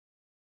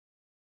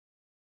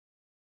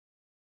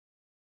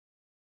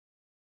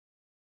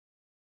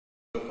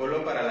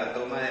Protocolo para la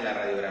toma de la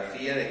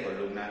radiografía de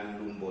columna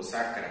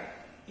lumbosacra.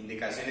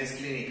 Indicaciones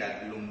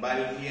clínicas: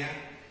 lumbalgia,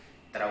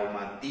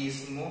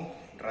 traumatismo,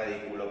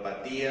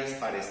 radiculopatías,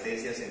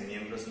 parestesias en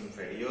miembros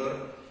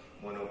inferior,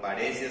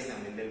 monoparesias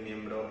también del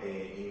miembro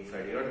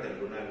inferior de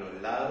alguno de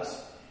los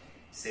lados,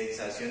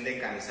 sensación de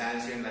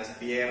cansancio en las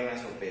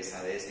piernas o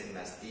pesadez en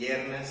las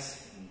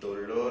piernas,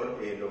 dolor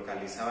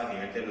localizado a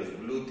nivel de los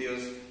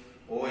glúteos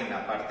o en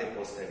la parte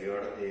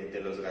posterior de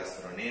los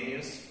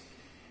gastronemios,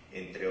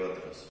 entre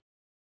otros.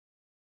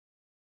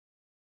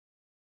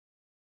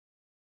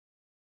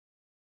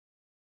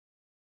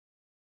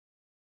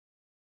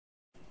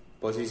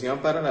 Posición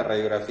para la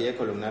radiografía de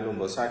columna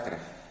lumbosacra.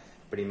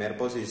 Primer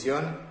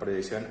posición,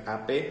 proyección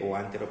AP o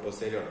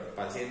anteroposterior.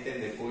 Paciente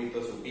en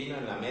decúbito supino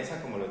en la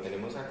mesa, como lo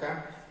tenemos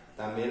acá.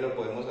 También lo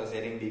podemos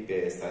hacer en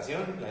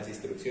bipedestación. Las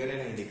instrucciones,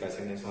 las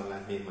indicaciones son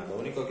las mismas. Lo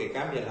único que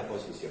cambia es la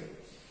posición.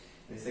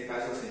 En este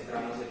caso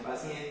centramos el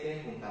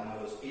paciente,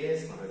 juntamos los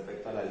pies con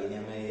respecto a la línea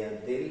media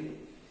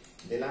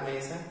de la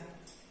mesa.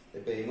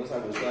 Le pedimos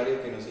al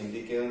usuario que nos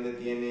indique dónde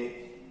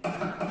tiene,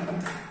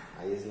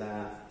 ahí es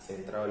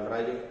centrado el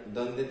rayo,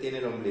 dónde tiene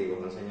el ombligo.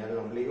 Nos señala el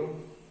ombligo,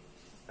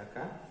 está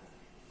acá,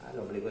 el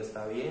ombligo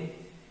está bien.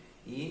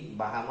 Y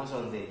bajamos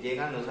donde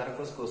llegan los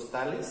arcos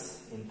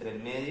costales, entre el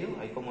medio,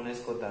 hay como una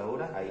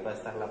escotadura, ahí va a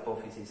estar la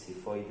apófisis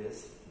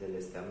sifoides del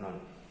esternón.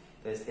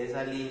 Entonces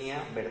esa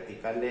línea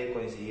vertical debe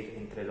coincidir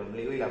entre el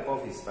ombligo y la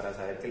apófisis para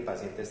saber que el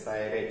paciente está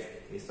derecho,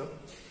 ¿listo?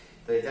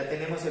 Entonces ya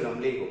tenemos el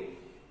ombligo,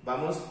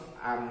 vamos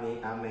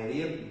a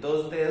medir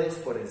 2 dedos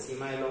por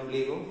encima del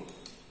ombligo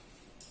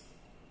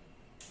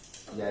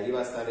y ahí va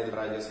a estar el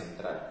rayo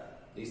central,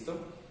 ¿listo?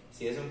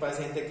 Si es un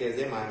paciente que es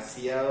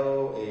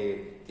demasiado,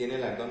 tiene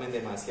el abdomen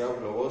demasiado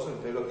globoso,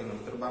 entonces lo que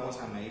nosotros vamos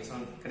a medir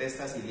son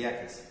crestas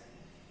ilíacas,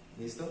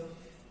 ¿listo?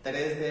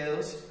 3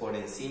 dedos por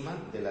encima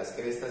de las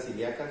crestas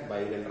ilíacas va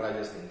a ir el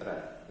rayo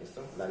central,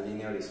 ¿listo? La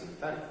línea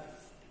horizontal,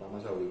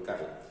 vamos a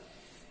ubicarla.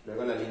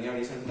 Luego la línea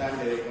horizontal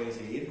debe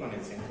coincidir con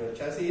el centro del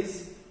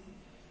chasis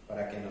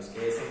para que nos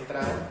quede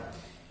centrado.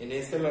 En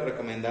esto lo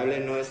recomendable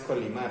no es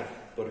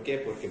colimar. ¿Por qué?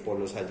 Porque por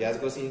los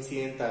hallazgos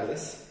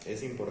incidentales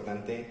es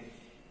importante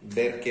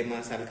ver qué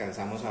más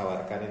alcanzamos a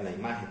abarcar en la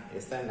imagen.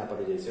 Esta en la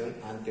proyección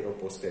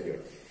anteroposterior.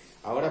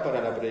 Ahora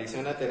para la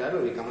proyección lateral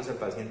ubicamos al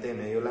paciente de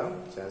medio lado.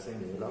 Se hace de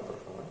medio lado, por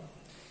favor.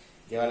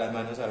 Lleva las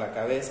manos a la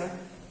cabeza.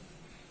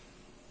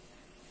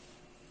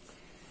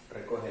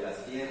 Recoge las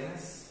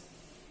piernas.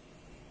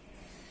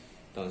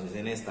 Entonces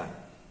en esta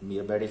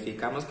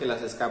verificamos que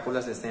las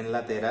escápulas estén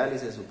lateral y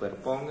se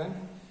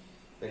superpongan.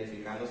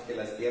 Verificamos que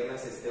las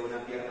piernas esté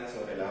una pierna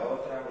sobre la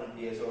otra, un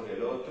pie sobre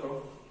el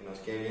otro, que nos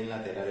quede bien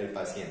lateral el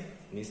paciente.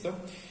 ¿Listo?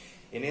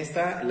 En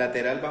esta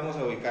lateral vamos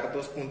a ubicar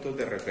 2 puntos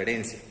de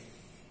referencia.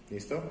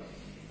 ¿Listo?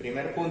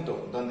 Primer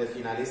punto, donde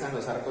finalizan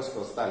los arcos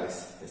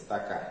costales, está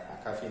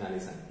acá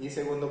finalizan. Y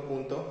segundo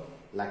punto,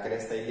 la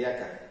cresta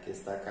ilíaca, que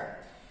está acá.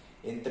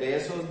 Entre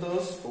esos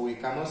dos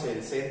ubicamos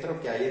el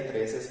centro que hay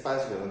entre ese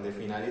espacio donde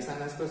finalizan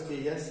las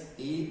costillas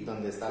y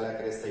donde está la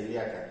cresta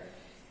ilíaca.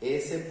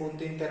 Ese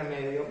punto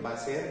intermedio va a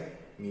ser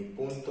mi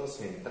punto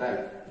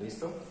central,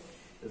 ¿listo?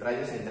 El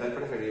rayo central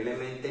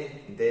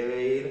preferiblemente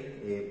debe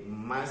ir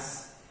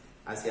más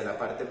hacia la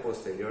parte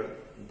posterior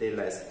de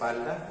la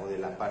espalda o de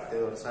la parte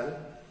dorsal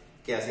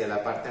que hacia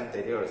la parte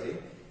anterior, ¿sí?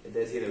 Es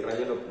decir, el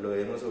rayo lo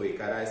debemos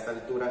ubicar a esta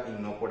altura y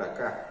no por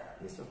acá,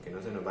 ¿listo? Que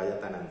no se nos vaya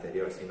tan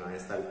anterior, sino a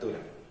esta altura,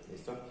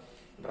 ¿listo?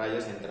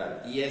 Rayo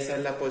central. Y esa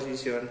es la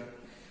posición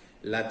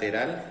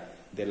lateral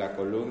de la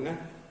columna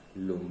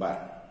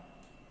lumbar.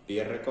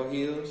 Pies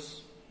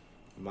recogidos,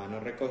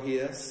 manos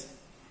recogidas,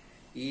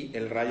 y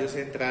el rayo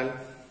central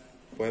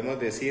podemos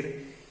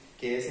decir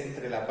que es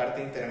entre la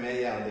parte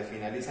intermedia donde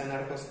finalizan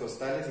arcos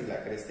costales y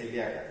la cresta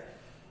ilíaca,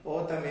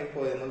 o también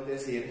podemos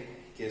decir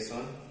que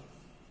son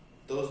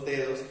 2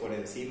 dedos por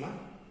encima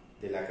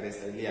de la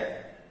cresta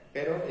ilíaca,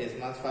 pero es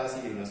más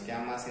fácil y nos queda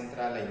más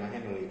centrada la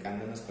imagen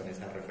ubicándonos con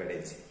esa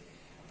referencia.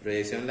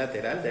 Proyección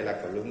lateral de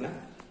la columna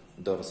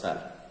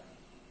dorsal,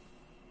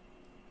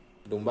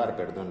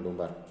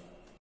 lumbar.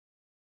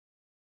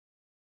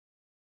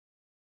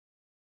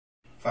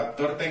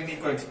 Factor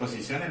técnico de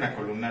exposición en la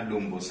columna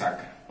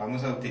lumbosacra.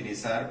 Vamos a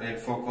utilizar el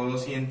foco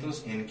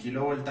 200 en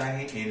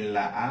kilovoltaje. En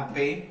la AP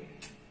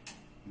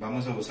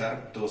vamos a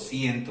usar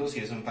 200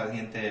 si es un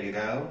paciente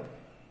delgado,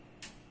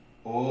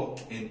 o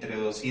entre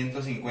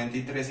 250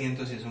 y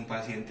 300 si es un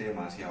paciente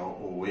demasiado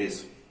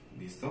obeso.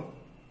 ¿Listo?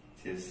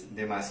 Si es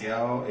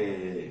demasiado,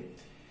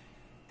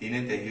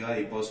 tiene tejido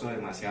adiposo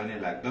demasiado en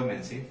el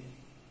abdomen, ¿sí?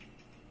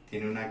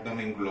 Tiene un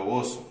abdomen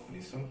globoso,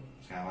 ¿listo?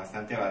 O sea,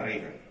 bastante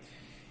barriga.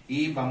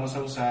 Y vamos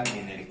a usar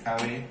en el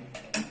KB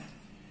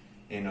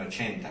en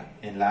 80,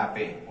 en la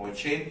AP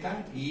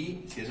 80,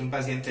 y si es un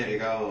paciente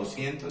delgado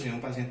 200, si es un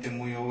paciente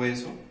muy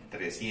obeso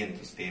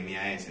 300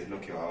 MAS es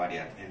lo que va a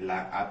variar en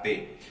la AP.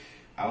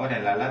 Ahora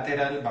en la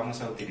lateral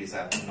vamos a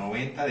utilizar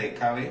 90 de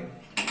KB,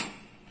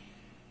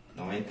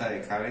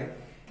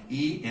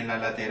 y en la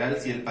lateral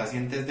si el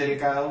paciente es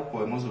delgado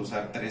podemos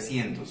usar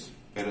 300,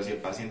 pero si el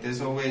paciente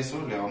es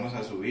obeso, le vamos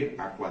a subir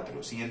a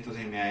 400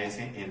 MAS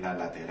en la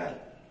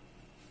lateral.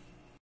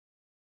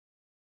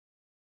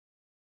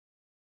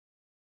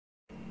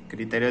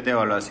 Criterios de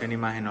evaluación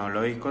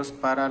imagenológicos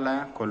para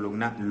la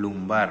columna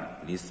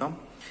lumbar, ¿listo?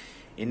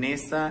 En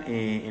esta,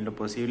 en lo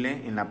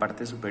posible, en la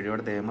parte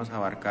superior debemos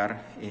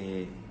abarcar,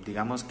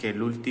 digamos que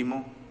el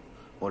último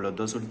o los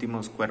dos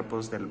últimos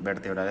cuerpos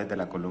vertebrales de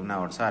la columna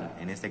dorsal.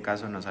 En este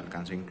caso nos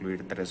alcanzó a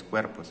incluir 3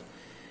 cuerpos.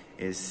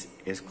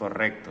 Es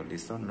correcto,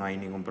 ¿listo? No hay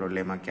ningún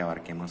problema que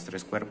abarquemos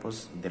 3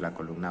 cuerpos de la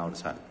columna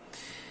dorsal.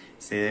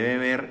 Se debe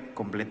ver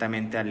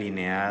completamente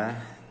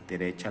alineada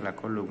derecha la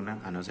columna,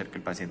 a no ser que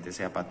el paciente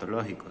sea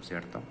patológico,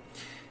 ¿cierto?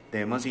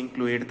 Debemos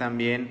incluir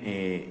también,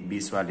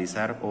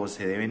 visualizar o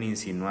se deben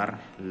insinuar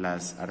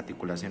las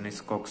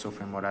articulaciones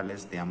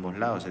coxofemorales de ambos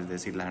lados, es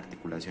decir, las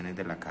articulaciones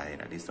de la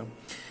cadera, ¿listo?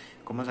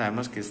 ¿Cómo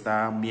sabemos que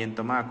está bien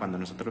tomada? Cuando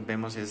nosotros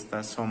vemos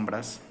estas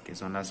sombras, que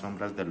son las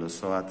sombras de los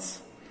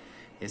psoas,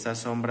 esas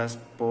sombras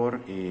por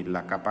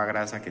la capa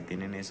grasa que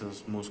tienen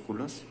esos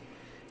músculos,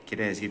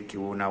 quiere decir que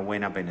hubo una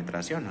buena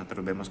penetración.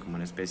 Nosotros vemos como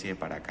una especie de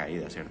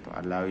paracaídas, ¿cierto?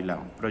 Al lado y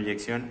lado.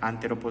 Proyección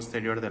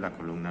antero-posterior de la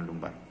columna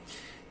lumbar.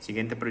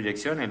 Siguiente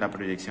proyección es la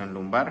proyección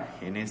lumbar.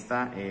 En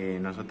esta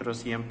nosotros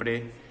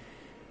siempre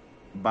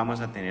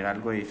vamos a tener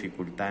algo de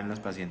dificultad en los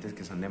pacientes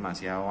que son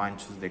demasiado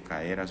anchos de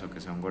caderas o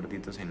que son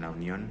gorditos en la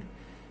unión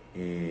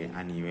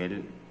a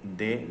nivel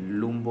de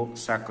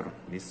lumbosacro,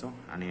 ¿listo?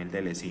 A nivel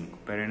del E5.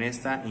 Pero en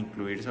esta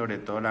incluir sobre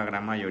todo la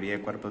gran mayoría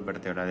de cuerpos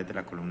vertebrales de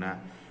la columna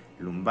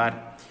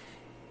lumbar.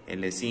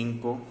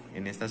 L5,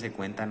 en esta se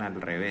cuentan al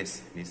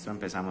revés, ¿listo?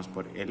 Empezamos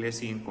por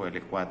L5,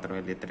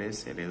 L4,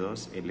 L3,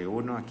 L2,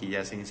 L1, aquí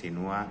ya se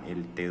insinúa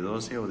el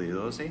T12 o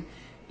D12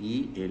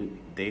 y el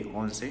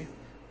D11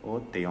 o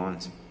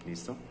T11,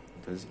 ¿listo?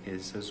 Entonces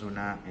eso es un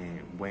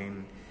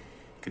buen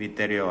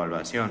criterio de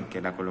evaluación,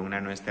 que la columna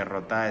no esté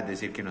rotada, es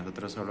decir, que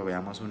nosotros solo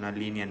veamos una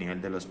línea a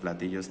nivel de los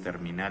platillos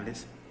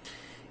terminales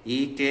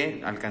y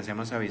que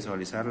alcancemos a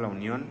visualizar la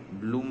unión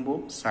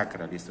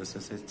lumbosacra, ¿listo? Este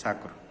es el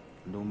sacro,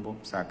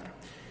 lumbosacra.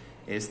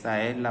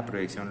 Esta es la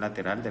proyección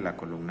lateral de la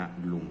columna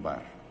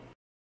lumbar.